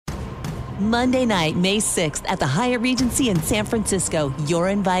Monday night, May 6th at the Hyatt Regency in San Francisco. You're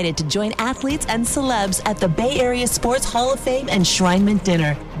invited to join athletes and celebs at the Bay Area Sports Hall of Fame Enshrinement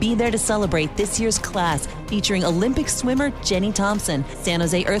Dinner. Be there to celebrate this year's class, featuring Olympic swimmer Jenny Thompson, San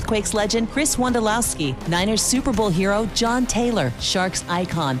Jose Earthquakes legend Chris Wondolowski, Niners Super Bowl hero John Taylor, Sharks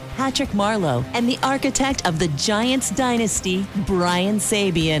icon Patrick Marleau, and the architect of the Giants dynasty, Brian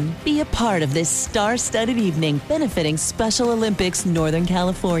Sabian. Be a part of this star-studded evening benefiting Special Olympics Northern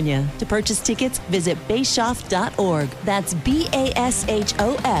California. To purchase tickets, visit bashoff.org. That's BASHOF.org.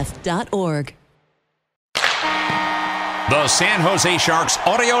 The San Jose Sharks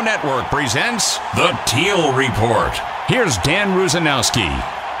Audio Network presents The Teal Report. Here's Dan Rusanowski.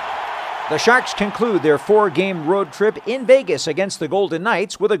 The Sharks conclude their 4-game road trip in Vegas against the Golden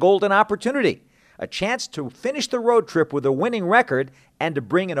Knights with a golden opportunity. A chance to finish the road trip with a winning record and to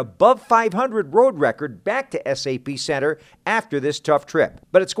bring an above 500 road record back to SAP Center after this tough trip.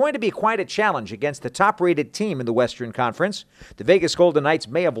 But it's going to be quite a challenge against the top-rated team in the Western Conference. The Vegas Golden Knights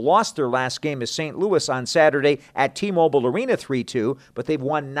may have lost their last game to St. Louis on Saturday at T-Mobile Arena 3-2, but they've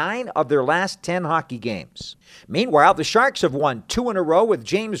won 9 of their last 10 hockey games. Meanwhile, the Sharks have won 2 in a row with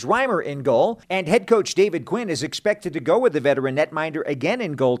James Reimer in goal, and head coach David Quinn is expected to go with the veteran netminder again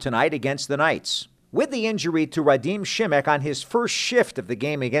in goal tonight against the Knights. With the injury to Radim Šimek on his first shift of the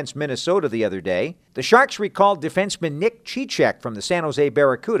game against Minnesota the other day, the Sharks recalled defenseman Nick Cicek from the San Jose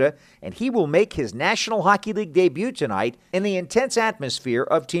Barracuda, and he will make his National Hockey League debut tonight in the intense atmosphere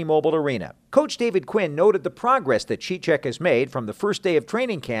of T-Mobile Arena. Coach David Quinn noted the progress that Cicek has made from the first day of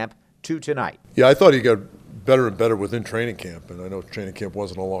training camp to tonight. Yeah, I thought he got better and better within training camp, and I know training camp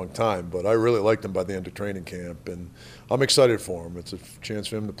wasn't a long time, but I really liked him by the end of training camp, and I'm excited for him. It's a chance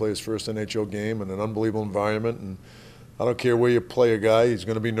for him to play his first NHL game in an unbelievable environment, and I don't care where you play a guy, he's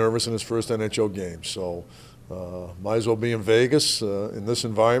going to be nervous in his first NHL game, so might as well be in Vegas in this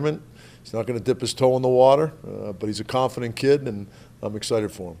environment. He's not going to dip his toe in the water, but he's a confident kid, and I'm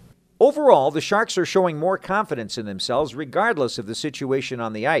excited for him. Overall, the Sharks are showing more confidence in themselves regardless of the situation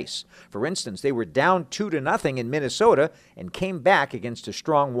on the ice. For instance, they were down 2-0 in Minnesota and came back against a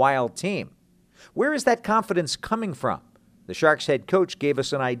strong Wild team. Where is that confidence coming from? The Sharks head coach gave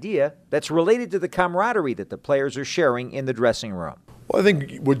us an idea that's related to the camaraderie that the players are sharing in the dressing room. Well, I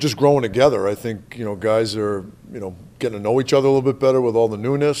think we're just growing together. I think, guys are, getting to know each other a little bit better with all the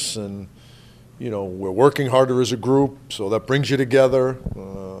newness, and, we're working harder as a group, so that brings you together.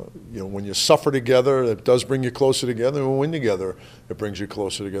 When you suffer together, it does bring you closer together. And when we win together, it brings you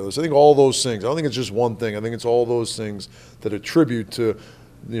closer together. So I think all those things, I don't think it's just one thing. I think it's all those things that attribute to,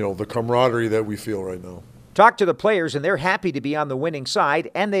 the camaraderie that we feel right now. Talk to the players, and they're happy to be on the winning side,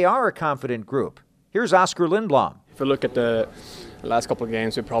 and they are a confident group. Here's Oscar Lindblom. If we look at the last couple of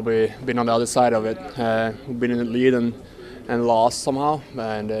games, we've probably been on the other side of it. We've been in the lead and lost somehow.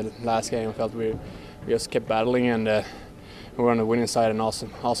 And the last game, I felt we just kept battling, and we were on the winning side, and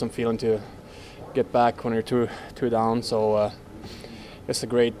awesome feeling to get back when you're two down. So it's a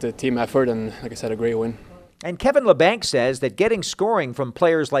great team effort, and like I said, a great win. And Kevin Labanc says that getting scoring from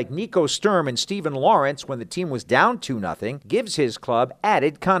players like Nico Sturm and Steven Lawrence when the team was down 2-0 gives his club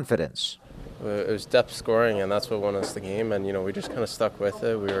added confidence. It was depth scoring, and that's what won us the game, and we just kind of stuck with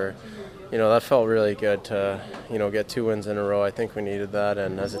it. We were, that felt really good to get 2 wins in a row. I think we needed that,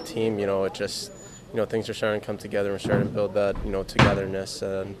 and as a team, it just things are starting to come together. We're starting to build that togetherness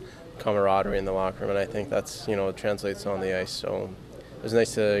and camaraderie in the locker room, and I think that's translates on the ice. So it was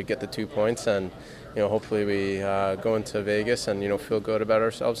nice to get the 2 points, and hopefully we go into Vegas and feel good about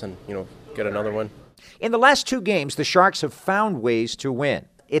ourselves and get another win. In the last 2 games, the Sharks have found ways to win.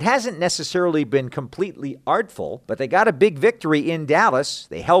 It hasn't necessarily been completely artful, but they got a big victory in Dallas.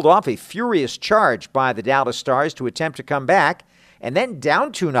 They held off a furious charge by the Dallas Stars to attempt to come back, and then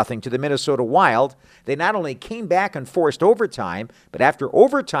down 2-0 to the Minnesota Wild. They not only came back and forced overtime, but after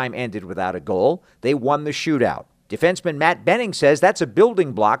overtime ended without a goal, they won the shootout. Defenseman Matt Benning says that's a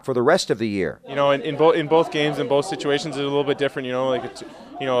building block for the rest of the year. In both games, in both situations, it's a little bit different. Like it's,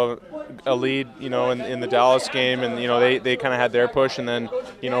 a lead, in the Dallas game, and they kind of had their push, and then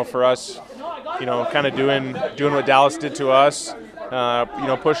for us, kind of doing what Dallas did to us.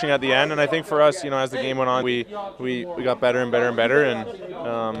 Pushing at the end, and I think for us, as the game went on, we got better and better and better, and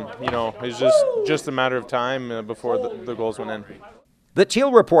it was just a matter of time before the goals went in. The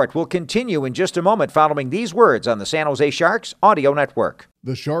Teal Report will continue in just a moment following these words on the San Jose Sharks Audio Network.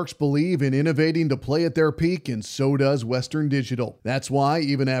 The Sharks believe in innovating to play at their peak, and so does Western Digital. That's why,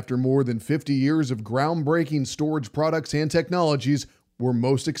 even after more than 50 years of groundbreaking storage products and technologies, we're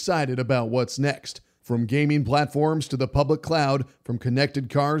most excited about what's next. From gaming platforms to the public cloud, from connected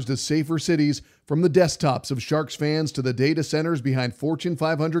cars to safer cities, from the desktops of Sharks fans to the data centers behind Fortune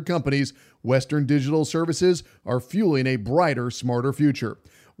 500 companies, Western Digital services are fueling a brighter, smarter future.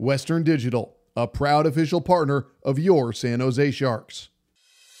 Western Digital, a proud official partner of your San Jose Sharks.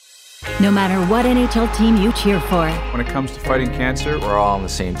 No matter what NHL team you cheer for, when it comes to fighting cancer, we're all on the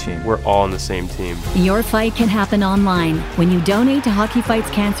same team. We're all on the same team. Your fight can happen online. When you donate to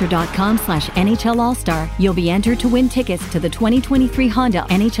hockeyfightscancer.com/NHL All-Star, you'll be entered to win tickets to the 2023 Honda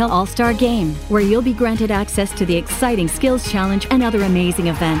NHL All-Star Game, where you'll be granted access to the exciting Skills Challenge and other amazing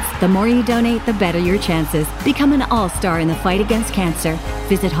events. The more you donate, the better your chances. Become an all-star in the fight against cancer.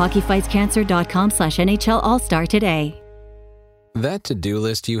 Visit hockeyfightscancer.com/NHL All-Star today. That to-do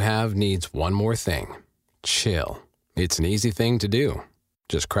list you have needs one more thing. Chill. It's an easy thing to do.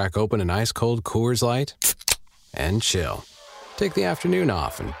 Just crack open an ice-cold Coors Light and chill. Take the afternoon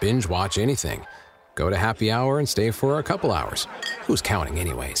off and binge watch anything. Go to happy hour and stay for a couple hours. Who's counting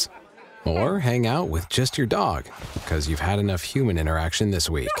anyways? Or hang out with just your dog because you've had enough human interaction this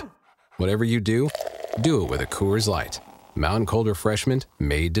week. Whatever you do it with a Coors Light. Mountain Cold Refreshment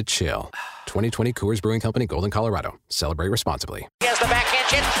made to chill. 2020 Coors Brewing Company, Golden, Colorado. Celebrate responsibly. He has the backhand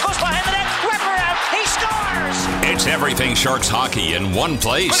chance, goes behind the net, wraparound, he scores! It's everything Sharks hockey in one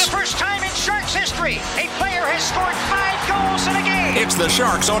place. For the first time in Sharks history, a player has scored 5 goals in a game. It's the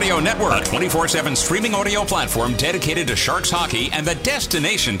Sharks Audio Network, a 24/7 streaming audio platform dedicated to Sharks hockey and the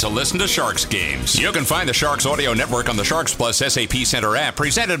destination to listen to Sharks games. You can find the Sharks Audio Network on the Sharks Plus SAP Center app,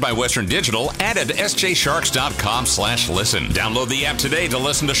 presented by Western Digital, and at sjsharks.com/listen. Download the app today to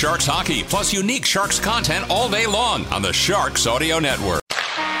listen to Sharks hockey, plus unique Sharks content all day long on the Sharks Audio Network.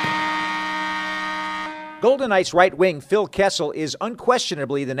 Golden Knights right wing Phil Kessel is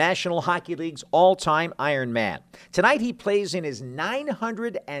unquestionably the National Hockey League's all-time Iron Man. Tonight he plays in his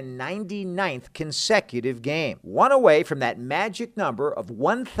 999th consecutive game, one away from that magic number of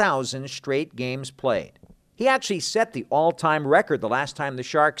 1,000 straight games played. He actually set the all-time record the last time the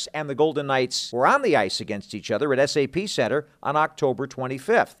Sharks and the Golden Knights were on the ice against each other at SAP Center on October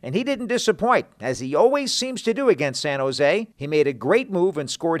 25th. And he didn't disappoint, as he always seems to do against San Jose. He made a great move and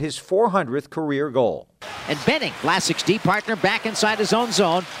scored his 400th career goal. And Benning, Vlasic's D partner, back inside his own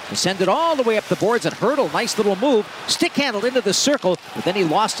zone, to send it all the way up the boards and Hurdle. Nice little move, stick handled into the circle, but then he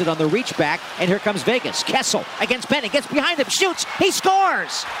lost it on the reach back, and here comes Vegas. Kessel against Benning, gets behind him, shoots, he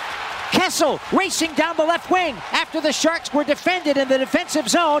scores! Kessel racing down the left wing after the Sharks were defended in the defensive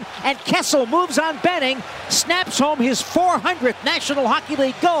zone, and Kessel moves on Benning, snaps home his 400th National Hockey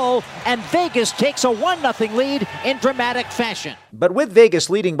League goal, and Vegas takes a 1-0 lead in dramatic fashion. But with Vegas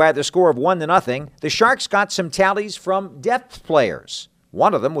leading by the score of 1-0, the Sharks got some tallies from depth players.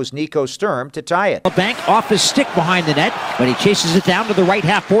 One of them was Nico Sturm to tie it. Bank off his stick behind the net, but he chases it down to the right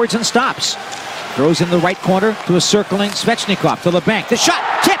half boards and stops. Throws in the right corner to a circling Svechnikov to LeBanc. The shot,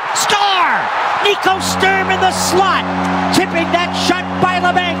 tip, score! Nico Sturm in the slot, tipping that shot by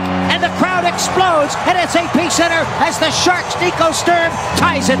LeBanc, and the crowd explodes at SAP Center as the Sharks' Nico Sturm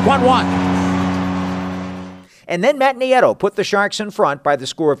ties it 1-1. And then Matt Nieto put the Sharks in front by the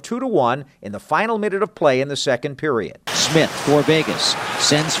score of 2-1 in the final minute of play in the second period. Smith for Vegas,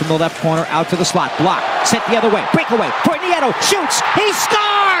 sends from the left corner out to the slot, block, sent the other way, breakaway for Nieto, shoots, he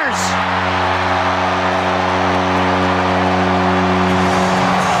scores!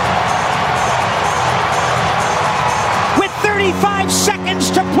 With 35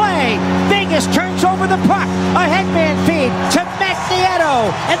 seconds to play, Vegas turns over the puck, a headman feed to Matt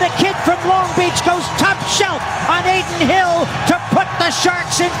Nieto, and the kid from Long Beach goes top shelf on Aiden Hill to put the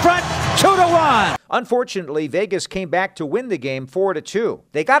Sharks in front 2-1. Unfortunately, Vegas came back to win the game 4-2.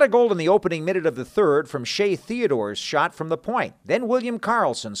 They got a goal in the opening minute of the third from Shea Theodore's shot from the point. Then William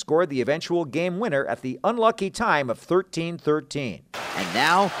Karlsson scored the eventual game winner at the unlucky time of 13-13. And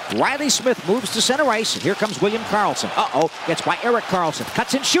now Riley Smith moves to center ice, and here comes William Karlsson. Gets by Erik Karlsson,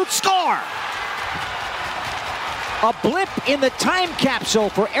 cuts and shoots, score! A blip in the time capsule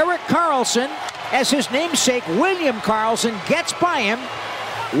for Erik Karlsson as his namesake William Karlsson gets by him,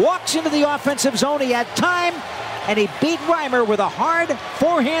 walks into the offensive zone. He had time, and he beat Reimer with a hard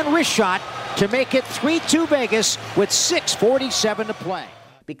forehand wrist shot to make it 3-2 Vegas with 6:47 to play.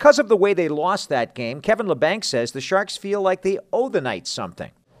 Because of the way they lost that game, Kevin LeBanc says the Sharks feel like they owe the Knights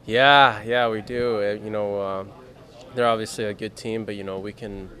something. Yeah, we do. They're obviously a good team, but, we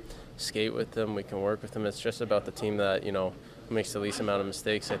can skate with them, we can work with them. It's just about the team that, makes the least amount of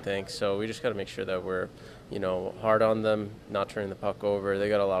mistakes, I think. So we just got to make sure that we're, hard on them, not turning the puck over. They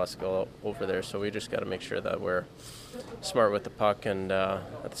got a lot of skill over there, so we just got to make sure that we're smart with the puck, and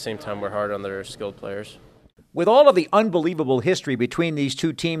at the same time we're hard on their skilled players. With all of the unbelievable history between these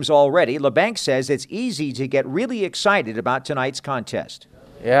two teams already, LeBanc says it's easy to get really excited about tonight's contest.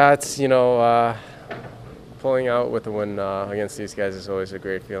 Yeah, it's, pulling out with a win against these guys is always a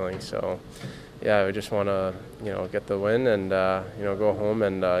great feeling. So, yeah, we just want to, get the win and, go home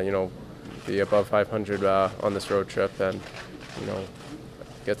and, be above 500 on this road trip and,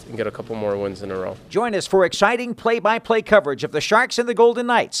 get a couple more wins in a row. Join us for exciting play-by-play coverage of the Sharks and the Golden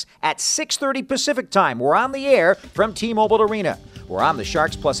Knights at 6:30 Pacific Time. We're on the air from T-Mobile Arena. We're on the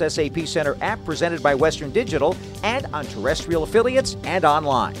Sharks Plus SAP Center app presented by Western Digital and on terrestrial affiliates and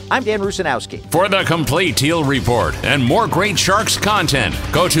online. I'm Dan Rusanowski. For the complete Teal Report and more great Sharks content,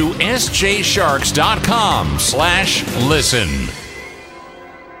 go to sjsharks.com/listen.